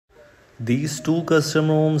These two custom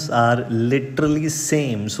ROMs are literally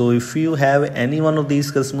same. So if you have any one of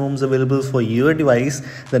these custom ROMs available for your device,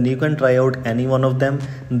 then you can try out any one of them.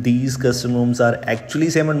 These custom ROMs are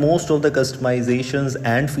actually same, and most of the customizations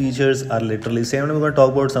and features are literally same. And we're going to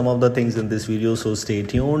talk about some of the things in this video, so stay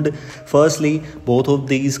tuned. Firstly, both of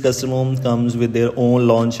these custom ROMs comes with their own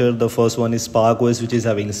launcher. The first one is risingOS, which is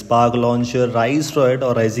having Spark launcher. risingOS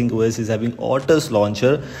or risingOS is having Otus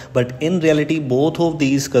launcher. But in reality, both of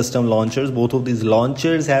these custom launchers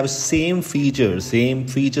have same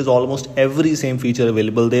features, almost every same feature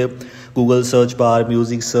available there. Google search bar,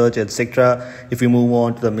 music search, etc. If you move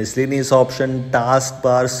on to the miscellaneous option,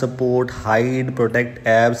 taskbar, support, hide, protect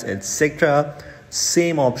apps, etc.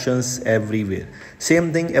 Same options everywhere.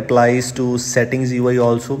 Same thing applies to settings UI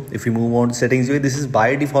also. If you move on to settings UI, this is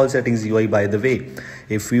by default settings UI, by the way.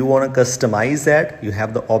 If you want to customize that, you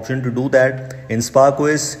have the option to do that. In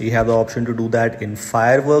risingOS, you have the option to do that in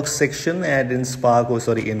Fireworks section, and in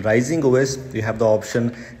risingOS, you have the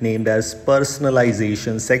option named as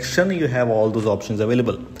personalization section. You have all those options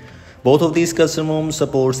available. Both of these custom ROMs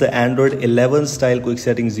supports the Android 11 style quick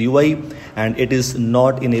settings UI, and it is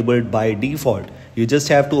not enabled by default. You just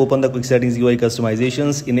have to open the quick settings UI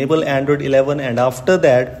customizations, enable Android 11, and after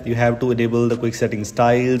that you have to enable the quick settings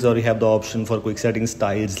styles, or you have the option for quick settings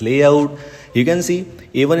styles layout. You can see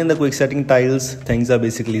even in the quick setting tiles, things are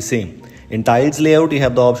basically same. In tiles layout, you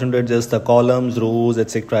have the option to adjust the columns, rows,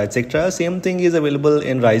 etc. Same thing is available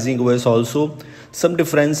in risingOS also. Some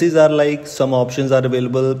differences are like some options are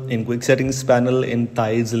available in quick settings panel in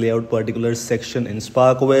tiles layout particular section in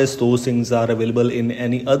risingOS. Those things are available in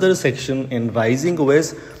any other section in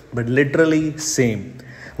risingOS, but literally same.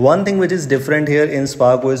 One thing which is different here in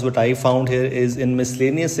risingOS, what I found here is in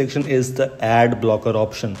miscellaneous section is the ad blocker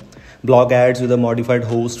option. Block ads with a modified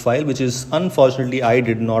host file, which is unfortunately I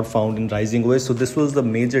did not found in risingOS. So this was the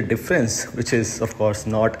major difference, which is of course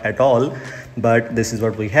not at all, but this is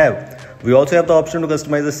what we have. We also have the option to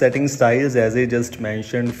customize the setting styles, as I just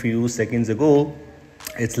mentioned few seconds ago.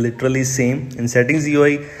 It's literally same. In settings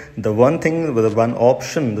UI, the one thing with the one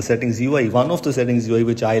option, the settings UI, one of the settings UI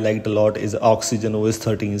which I liked a lot is Oxygen OS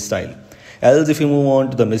 13 style. Else, if you move on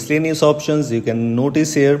to the miscellaneous options, you can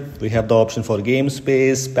notice here we have the option for game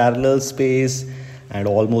space, parallel space, and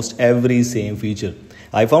almost every same feature.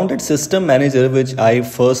 I found that system manager, which I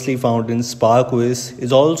firstly found in risingOS,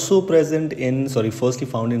 is also present in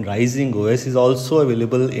risingOS, is also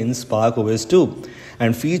available in risingOS too.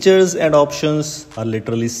 And features and options are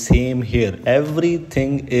literally same here.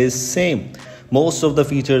 Everything is same. Most of the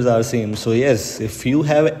features are same. So yes, if you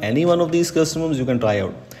have any one of these custom ROMs, you can try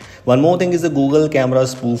out. One more thing is the Google camera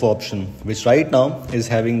spoof option, which right now is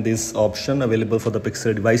having this option available for the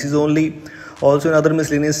Pixel devices only. Also in other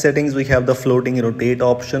miscellaneous settings, we have the floating rotate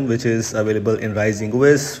option, which is available in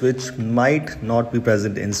risingOS, which might not be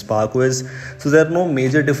present in risingOS. So there are no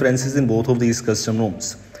major differences in both of these custom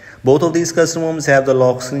ROMs. Both of these custom ROMs have the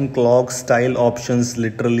lock screen clock style options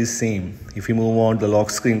literally same. If you move on to the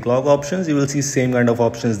lock screen clock options, you will see same kind of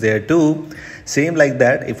options there too. Same like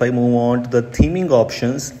that, if I move on to the theming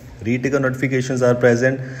options, retaker notifications are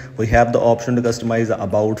present. We have the option to customize the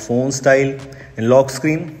about phone style. In lock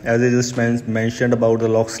screen, as I just mentioned about the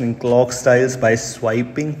lock screen clock styles by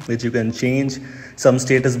swiping, which you can change. Some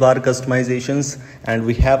status bar customizations, and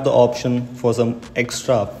we have the option for some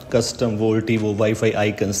extra custom VoLTE Wi-Fi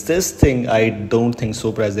icons. This thing I don't think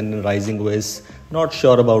so present in risingOS. Not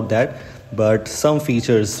sure about that. But some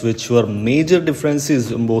features which were major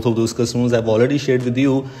differences in both of those customers I've already shared with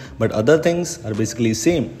you, but other things are basically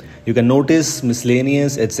same. You can notice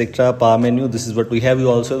miscellaneous, etc. power menu. This is what we have. You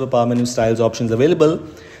also have the power menu styles options available.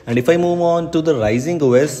 And if I move on to the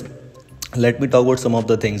risingOS, let me talk about some of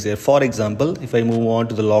the things here. For example, if I move on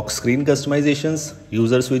to the lock screen customizations,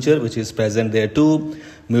 user switcher, which is present there too.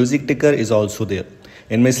 Music ticker is also there.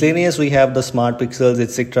 In miscellaneous, we have the smart pixels,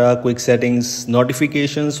 etc. Quick settings,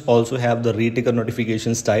 notifications also have the retaker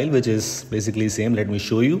notification style, which is basically same. Let me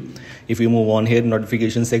show you. If you move on here,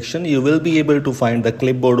 notification section, you will be able to find the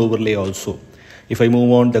clipboard overlay also. If I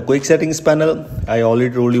move on the quick settings panel, I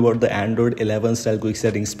already told you about the Android 11 style quick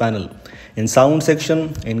settings panel. In sound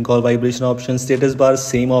section, in-call vibration options, status bar,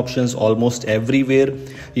 same options almost everywhere.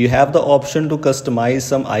 You have the option to customize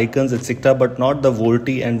some icons, etc. but not the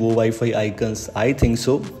VoLTE and Wi-Fi icons, I think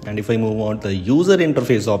so. And if I move on to the user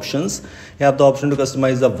interface options, you have the option to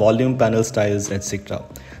customize the volume panel styles, etc.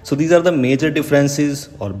 So these are the major differences,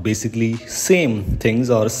 or basically same things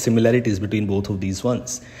or similarities between both of these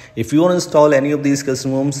ones. If you want to install any of these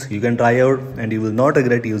custom ROMs, you can try out and you will not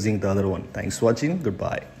regret using the other one. Thanks for watching.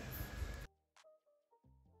 Goodbye.